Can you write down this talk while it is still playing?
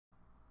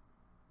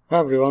Hi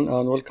everyone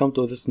and welcome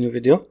to this new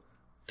video.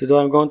 Today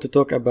I'm going to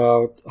talk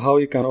about how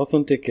you can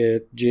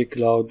authenticate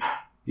gcloud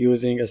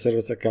using a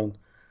service account.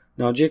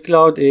 Now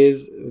gcloud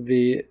is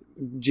the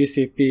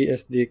GCP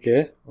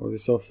SDK or the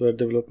software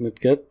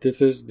development kit.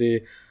 This is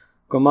the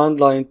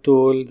command line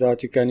tool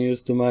that you can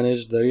use to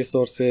manage the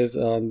resources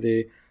and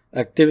the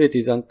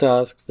activities and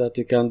tasks that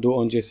you can do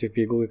on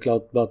GCP, Google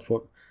Cloud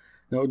Platform.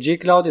 Now,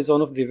 gcloud is one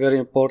of the very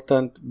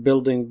important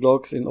building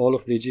blocks in all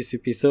of the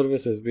GCP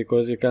services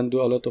because you can do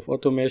a lot of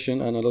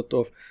automation and a lot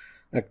of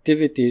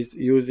activities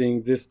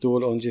using this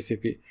tool on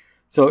GCP.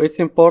 So it's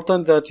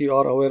important that you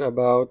are aware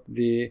about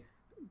the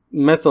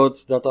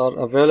methods that are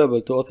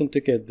available to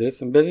authenticate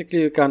this. And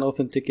basically, you can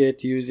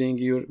authenticate using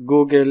your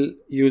Google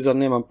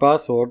username and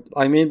password.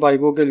 I mean by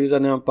Google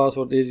username and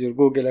password is your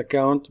Google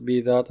account,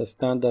 be that a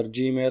standard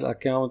Gmail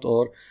account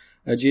or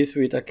a G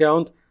Suite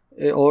account,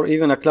 or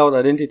even a cloud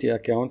identity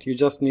account. You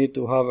just need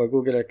to have a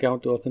Google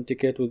account to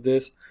authenticate with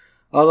this.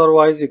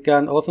 Otherwise, you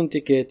can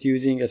authenticate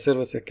using a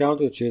service account,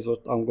 which is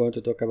what I'm going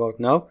to talk about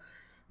now.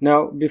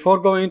 Now, before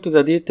going into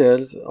the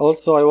details,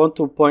 also I want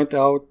to point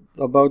out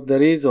about the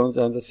reasons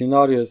and the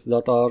scenarios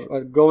that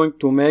are going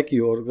to make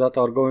you or that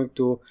are going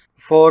to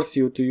force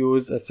you to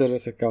use a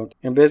service account.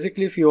 And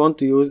basically, if you want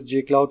to use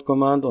gcloud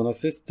command on a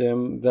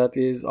system that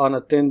is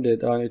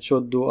unattended and it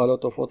should do a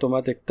lot of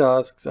automatic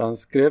tasks and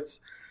scripts,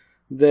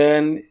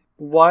 then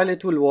while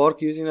it will work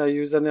using a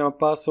username and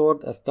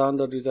password, a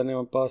standard username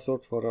and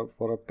password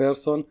for a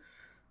person,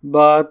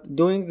 but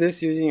doing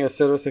this using a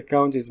service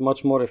account is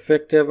much more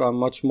effective and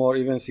much more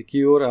even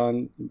secure,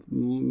 and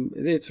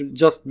it's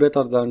just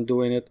better than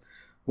doing it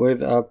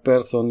with a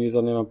person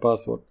username and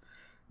password.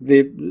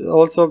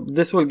 Also,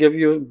 this will give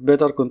you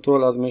better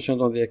control, as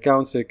mentioned, on the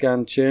account, so you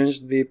can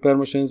change the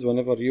permissions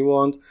whenever you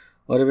want,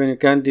 or even you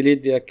can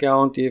delete the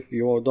account if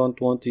you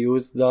don't want to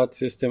use that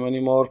system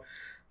anymore.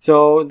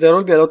 So there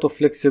will be a lot of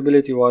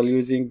flexibility while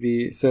using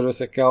the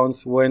service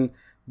accounts when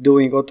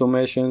doing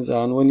automations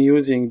and when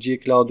using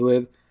gcloud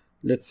with,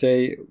 let's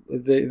say,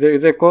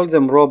 they call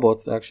them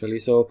robots actually.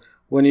 So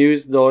when you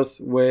use those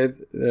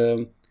with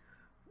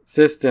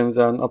systems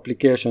and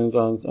applications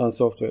and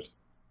softwares.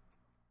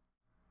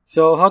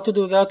 So how to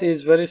do that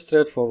is very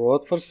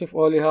straightforward. First of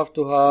all, you have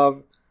to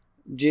have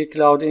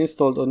gcloud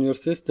installed on your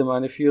system,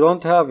 and if you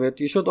don't have it,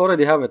 you should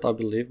already have it, I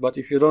believe, but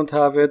if you don't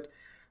have it,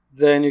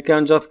 then you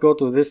can just go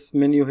to this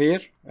menu here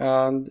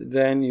and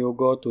then you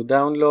go to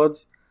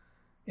downloads.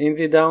 In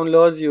the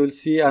downloads, you will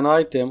see an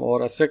item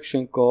or a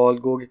section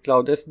called Google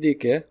Cloud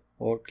SDK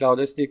or Cloud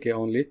SDK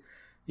only.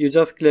 You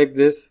just click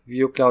this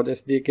View Cloud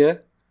SDK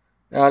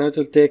and it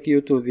will take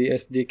you to the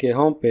SDK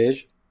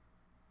homepage,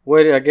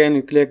 where again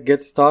you click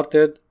Get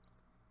Started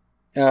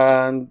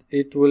and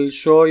it will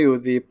show you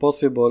the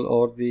possible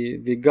or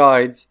the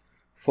guides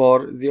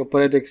for the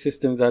operating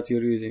system that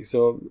you're using.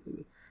 So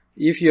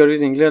if you're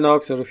using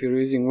Linux or if you're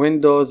using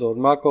Windows or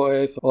Mac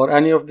OS or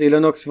any of the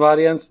Linux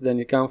variants, then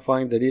you can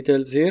find the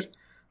details here.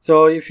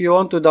 So if you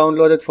want to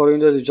download it for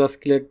Windows, you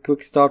just click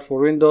Quick Start for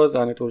Windows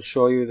and it will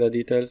show you the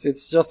details.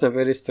 It's just a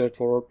very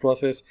straightforward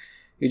process.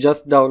 You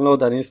just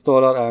download an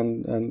installer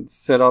and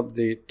set up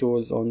the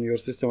tools on your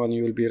system and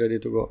you will be ready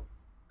to go.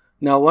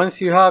 Now,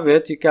 once you have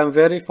it, you can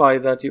verify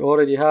that you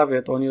already have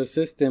it on your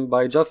system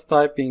by just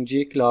typing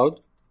gcloud.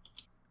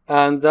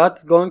 And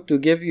that's going to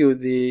give you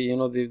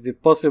the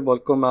possible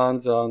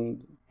commands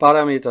and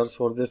parameters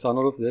for this and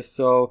all of this.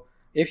 So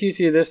if you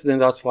see this, then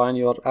that's fine.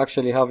 You're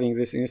actually having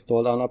this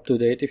installed and up to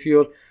date. If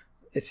you're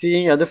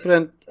seeing a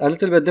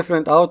little bit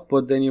different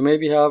output, then you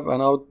maybe have an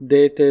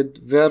outdated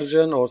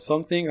version or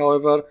something.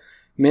 However,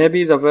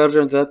 maybe the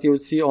version that you'll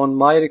see on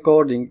my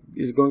recording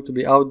is going to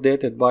be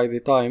outdated by the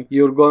time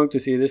you're going to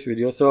see this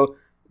video. So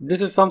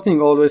this is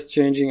something always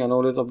changing and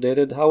always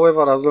updated.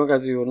 However, as long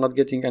as you're not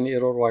getting any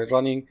error while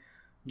running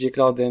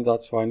gcloud, then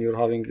that's fine. You're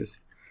having this.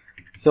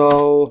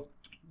 So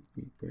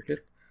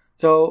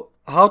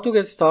how to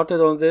get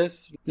started on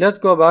this? Let's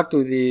go back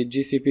to the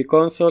GCP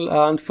console,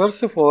 and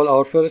first of all,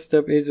 our first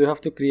step is we have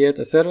to create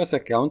a service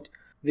account.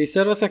 The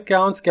service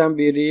accounts can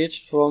be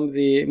reached from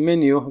the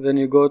menu. Then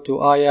you go to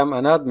I am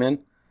an admin,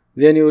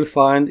 then you will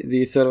find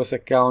the service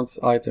accounts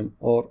item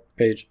or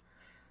page.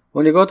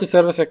 When you go to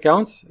service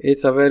accounts,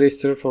 it's a very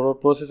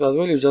straightforward process as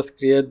well. You just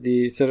create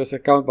the service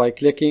account by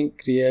clicking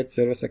create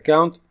service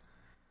account.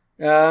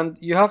 And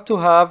you have to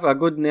have a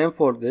good name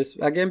for this,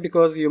 again,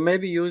 because you may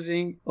be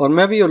using, or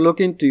maybe you're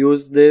looking to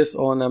use this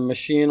on a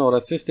machine or a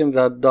system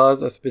that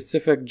does a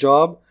specific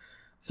job.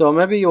 So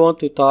maybe you want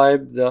to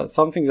type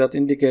something that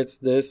indicates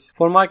this.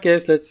 For my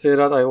case, let's say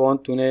that I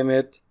want to name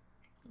it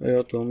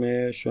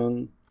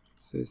Automation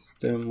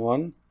System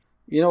 1.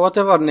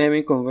 Whatever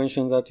naming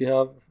convention that you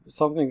have,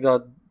 something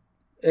that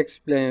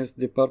explains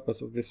the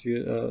purpose of this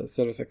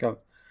service account.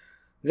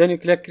 Then you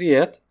click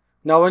create.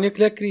 Now when you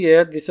click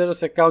create, the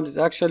service account is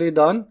actually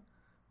done,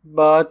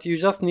 but you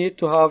just need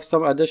to have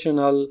some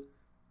additional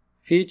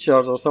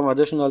features or some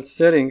additional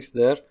settings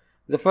there.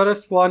 The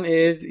first one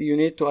is you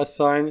need to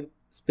assign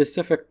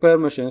specific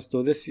permissions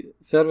to this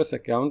service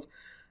account,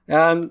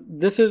 And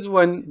this is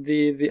when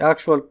the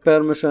actual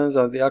permissions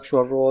and the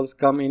actual roles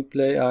come in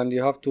play, and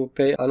you have to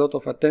pay a lot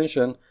of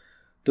attention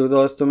to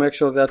those to make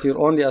sure that you're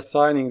only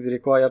assigning the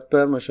required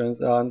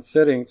permissions and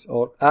settings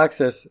or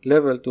access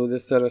level to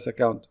this service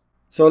account.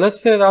 So let's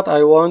say that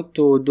I want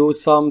to do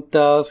some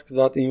tasks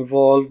that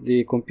involve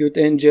the compute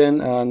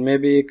engine and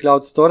maybe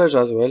cloud storage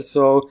as well.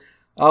 So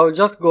I'll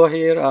just go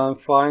here and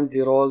find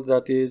the role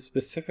that is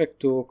specific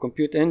to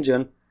compute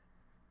engine.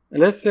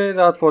 Let's say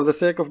that for the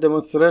sake of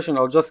demonstration,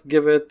 I'll just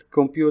give it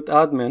compute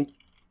admin.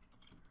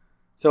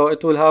 So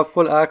it will have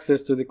full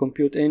access to the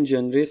compute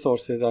engine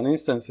resources and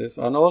instances.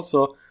 And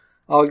also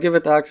I'll give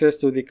it access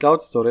to the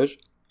cloud storage.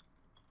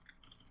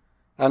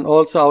 And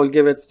also I'll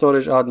give it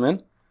storage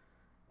admin.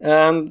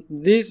 And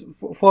these,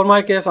 for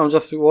my case, I'm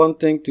just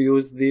wanting to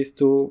use these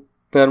two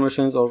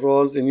permissions or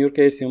roles. In your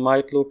case, you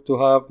might look to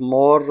have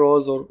more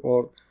roles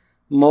or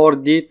more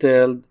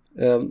detailed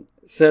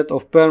set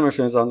of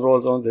permissions and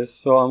roles on this.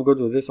 So I'm good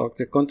with this. I'll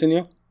click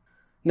continue.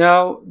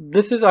 Now,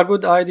 this is a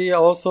good idea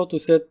also to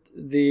set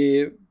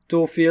the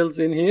two fields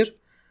in here.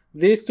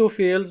 These two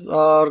fields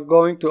are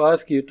going to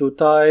ask you to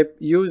type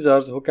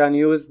users who can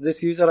use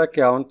this user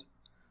account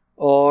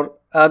or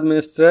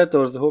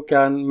administrators who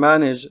can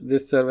manage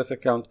this service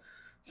account.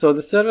 So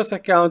the service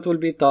account will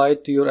be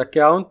tied to your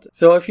account.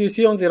 So if you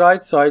see on the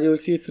right side, you'll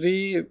see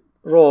three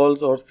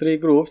roles or three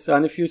groups.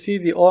 And if you see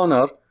the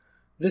owner,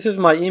 this is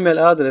my email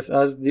address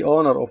as the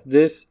owner of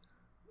this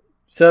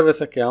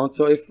service account.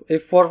 So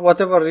if for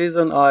whatever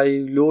reason I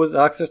lose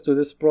access to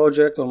this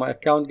project or my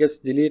account gets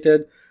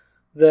deleted,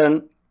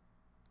 then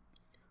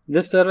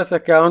this service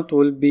account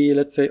will be,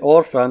 let's say,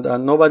 orphaned,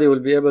 and nobody will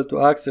be able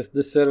to access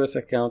this service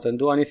account and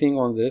do anything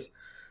on this.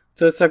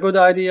 So it's a good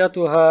idea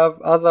to have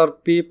other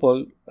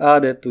people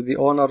added to the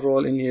owner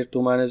role in here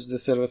to manage the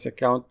service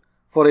account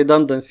for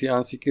redundancy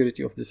and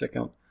security of this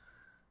account.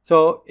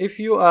 So if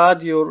you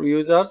add your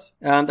users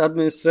and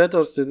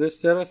administrators to this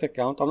service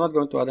account, I'm not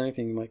going to add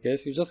anything in my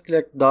case. You just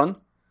click done.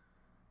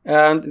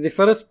 And the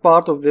first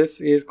part of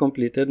this is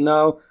completed.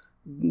 Now,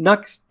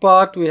 next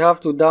part, we have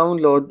to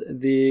download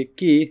the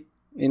key.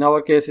 In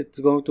our case, it's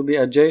going to be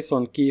a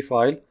JSON key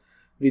file.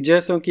 The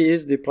JSON key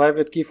is the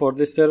private key for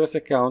this service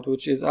account,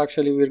 which is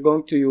actually we're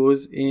going to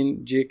use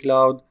in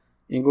gcloud,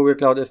 in Google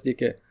Cloud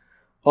SDK.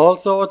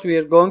 Also, what we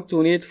are going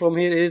to need from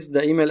here is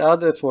the email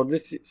address for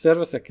this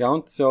service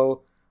account.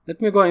 So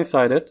let me go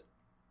inside it.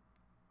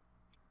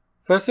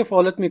 First of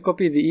all, let me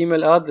copy the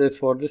email address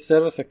for this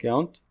service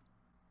account.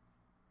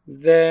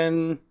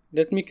 Then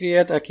let me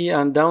create a key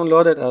and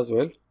download it as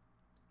well.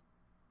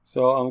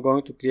 So I'm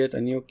going to create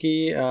a new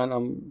key, and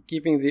I'm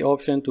keeping the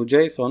option to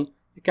JSON.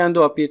 You can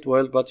do a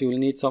P12, but you will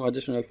need some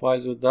additional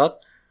files with that.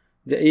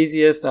 The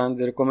easiest and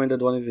the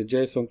recommended one is the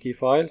JSON key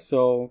file.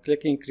 So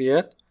clicking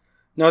create.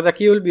 Now the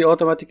key will be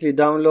automatically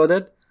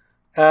downloaded.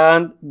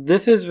 And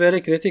this is very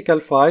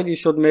critical file. You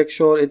should make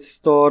sure it's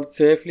stored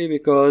safely,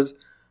 because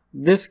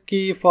this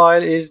key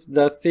file is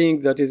the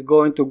thing that is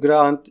going to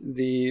grant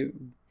the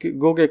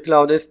Google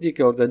Cloud SDK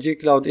or the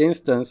gcloud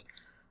instance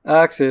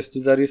access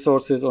to the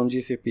resources on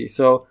GCP.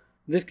 So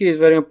this key is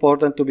very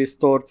important to be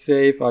stored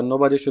safe, and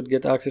nobody should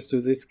get access to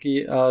this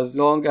key as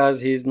long as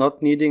he's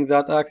not needing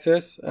that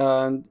access.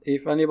 And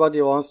if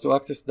anybody wants to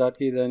access that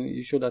key, then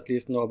you should at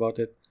least know about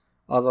it.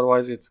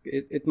 Otherwise,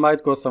 it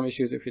might cause some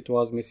issues if it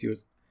was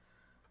misused.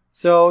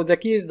 So the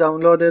key is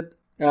downloaded,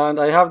 and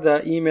I have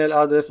the email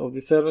address of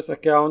the service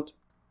account.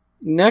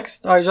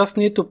 Next, I just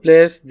need to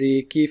place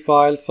the key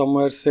file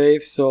somewhere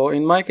safe. So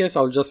in my case,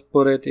 I'll just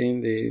put it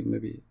in the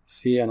maybe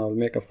C, and I'll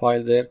make a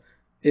file there.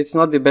 It's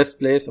not the best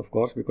place, of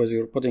course, because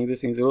you're putting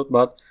this in the root,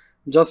 but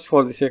just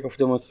for the sake of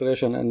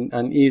demonstration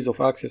and ease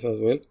of access as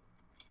well.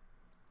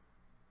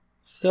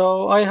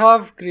 So I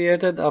have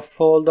created a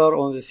folder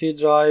on the C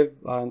drive,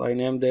 and I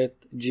named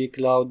it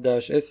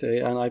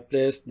gcloud-sa, and I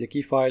placed the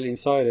key file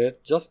inside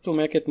it just to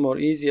make it more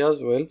easy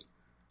as well.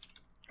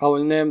 I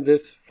will name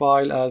this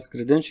file as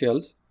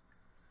credentials.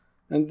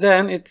 And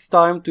then it's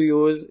time to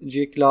use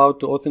gcloud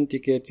to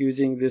authenticate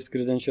using this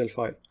credential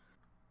file.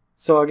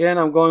 So again,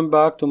 I'm going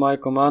back to my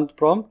command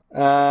prompt,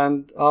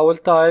 and I will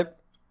type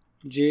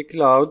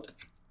gcloud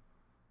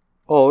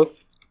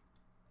auth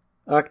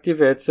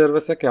activate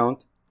service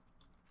account.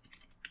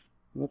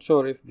 I'm not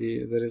sure if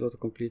there is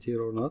autocomplete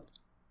here or not.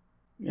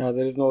 Yeah,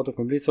 there is no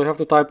autocomplete, so you have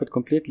to type it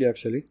completely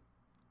actually.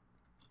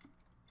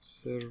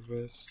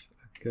 Service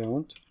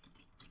account.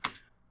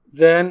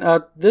 Then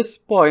at this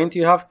point,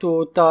 you have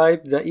to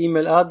type the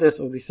email address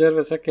of the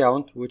service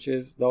account, which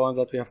is the one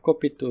that we have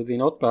copied to the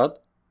notepad.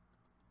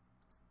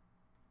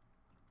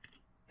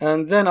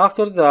 And then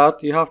after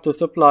that, you have to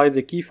supply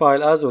the key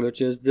file as well,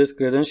 which is this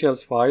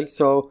credentials file.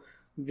 So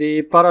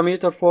the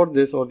parameter for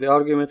this, or the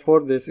argument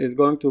for this, is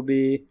going to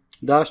be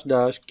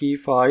 --key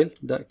file,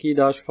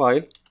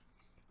 key-file,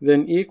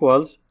 then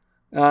equals,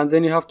 and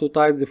then you have to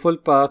type the full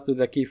path to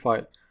the key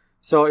file.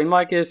 So in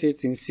my case,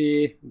 it's in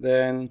C,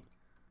 then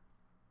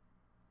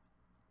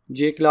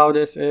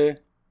gcloud.sa,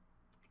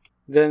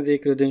 then the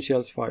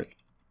credentials file,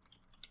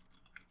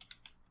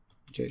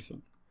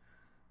 JSON.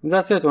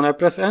 That's it. When I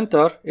press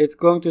enter, it's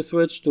going to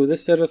switch to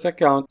this service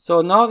account.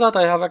 So now that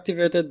I have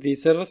activated the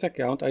service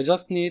account, I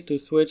just need to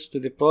switch to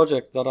the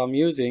project that I'm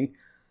using.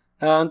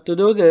 And to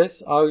do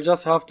this, I'll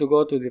just have to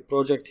go to the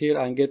project here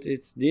and get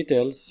its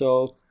details.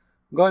 So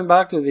going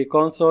back to the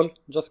console,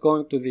 just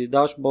going to the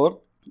dashboard,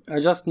 I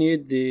just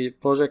need the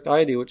project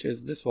ID, which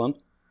is this one.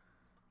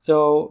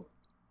 So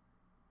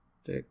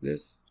take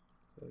this,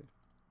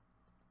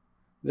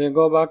 then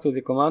go back to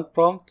the command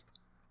prompt,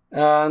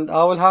 and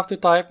I will have to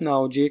type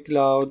now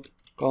gcloud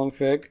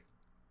config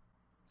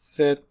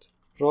set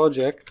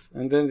project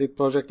and then the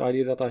project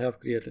ID that I have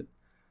created.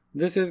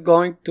 This is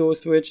going to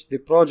switch the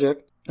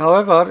project.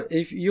 However,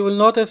 if you will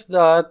notice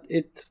that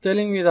it's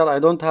telling me that I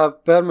don't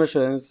have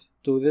permissions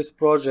to this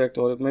project,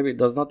 or maybe it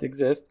does not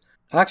exist.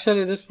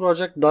 Actually, this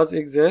project does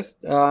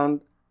exist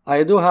and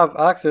I do have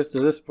access to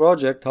this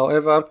project.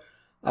 However,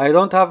 I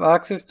don't have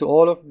access to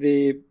all of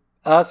the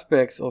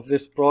aspects of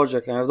this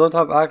project, and I don't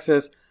have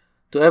access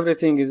to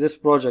everything in this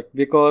project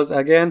because,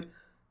 again,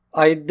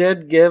 I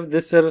did give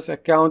this service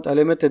account a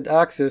limited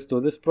access to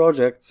this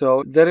project.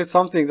 So there is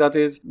something that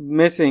is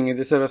missing in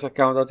the service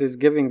account that is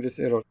giving this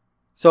error.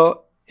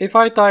 So if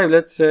I type,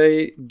 let's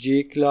say,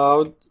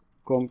 gcloud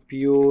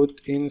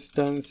compute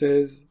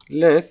instances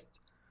list,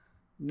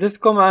 this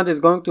command is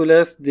going to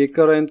list the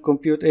current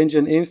compute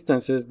engine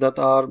instances that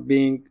are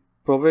being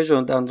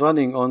provisioned and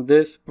running on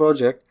this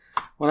project.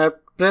 When I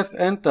press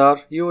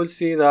enter, you will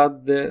see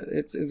that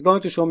it's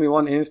going to show me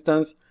one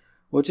instance,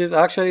 which is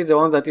actually the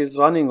one that is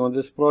running on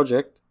this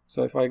project.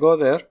 So if I go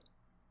there,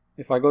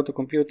 if I go to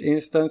compute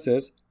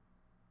instances,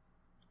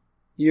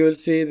 you will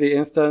see the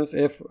instance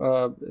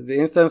the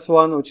instance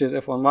one, which is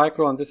F1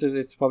 micro, and this is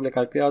its public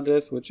IP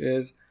address, which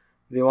is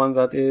the one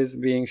that is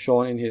being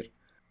shown in here.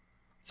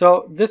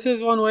 So this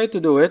is one way to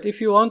do it. If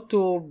you want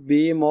to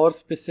be more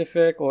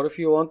specific, or if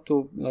you want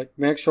to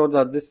make sure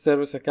that this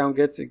service account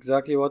gets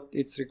exactly what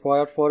it's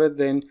required for it,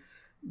 then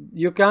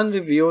you can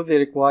review the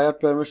required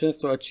permissions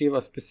to achieve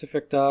a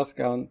specific task.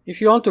 And if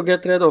you want to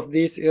get rid of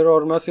these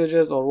error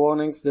messages or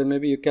warnings, then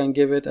maybe you can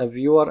give it a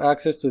viewer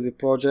access to the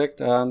project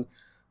and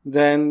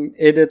then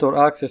edit or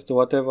access to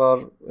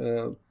whatever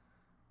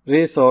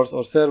resource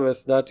or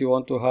service that you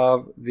want to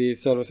have the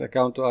service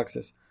account to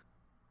access.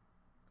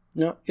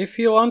 Now, if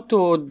you want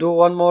to do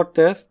one more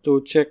test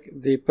to check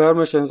the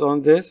permissions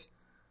on this,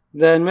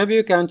 then maybe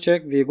you can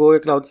check the Google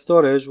Cloud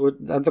Storage.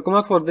 And the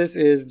command for this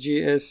is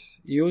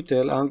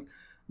gcloud, and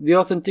the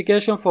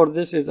authentication for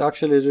this is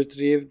actually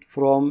retrieved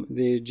from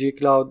the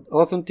gcloud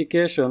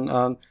authentication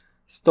and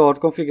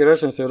stored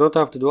configuration, so you don't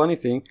have to do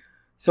anything.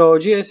 So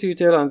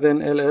gsutil and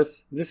then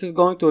ls, this is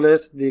going to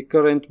list the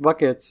current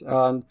buckets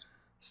and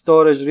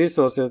storage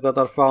resources that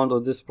are found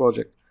on this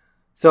project.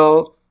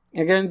 So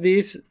again,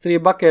 these three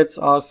buckets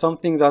are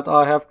something that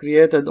I have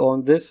created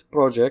on this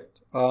project,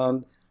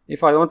 and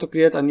if I want to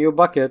create a new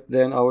bucket,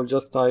 then I will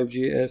just type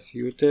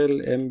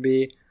gsutil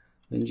mb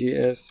and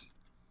gs,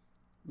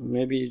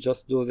 maybe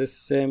just do this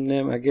same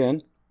name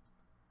again,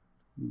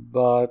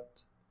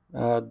 but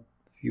add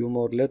few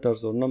more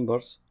letters or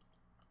numbers.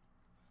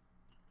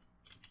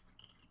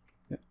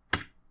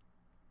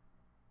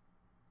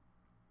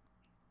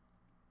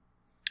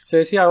 So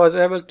you see, I was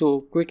able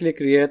to quickly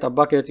create a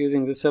bucket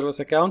using the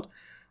service account.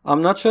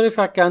 I'm not sure if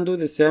I can do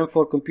the same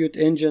for compute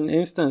engine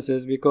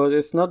instances, because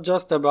it's not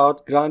just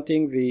about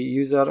granting the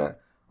user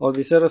or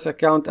the service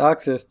account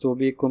access to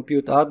be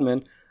compute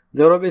admin.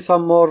 There will be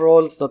some more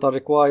roles that are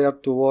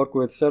required to work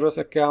with service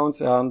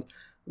accounts and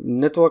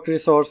network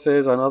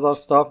resources and other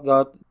stuff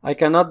that I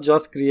cannot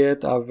just create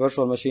a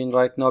virtual machine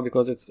right now,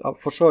 because it's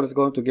for sure it's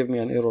going to give me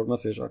an error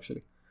message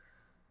actually.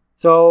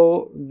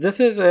 So this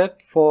is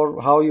it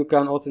for how you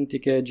can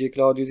authenticate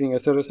gcloud using a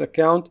service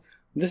account.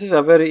 This is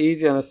a very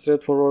easy and a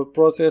straightforward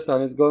process,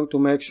 and it's going to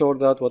make sure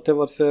that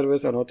whatever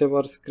service and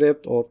whatever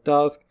script or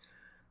task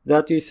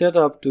that you set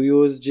up to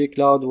use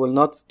gcloud will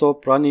not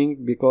stop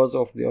running because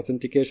of the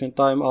authentication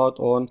timeout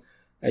on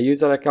a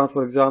user account,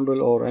 for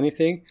example, or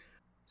anything.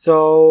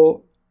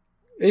 So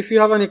if you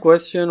have any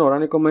question or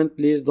any comment,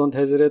 please don't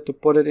hesitate to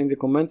put it in the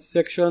comments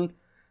section.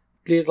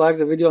 Please like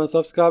the video and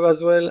subscribe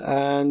as well,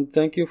 and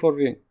thank you for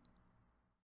viewing.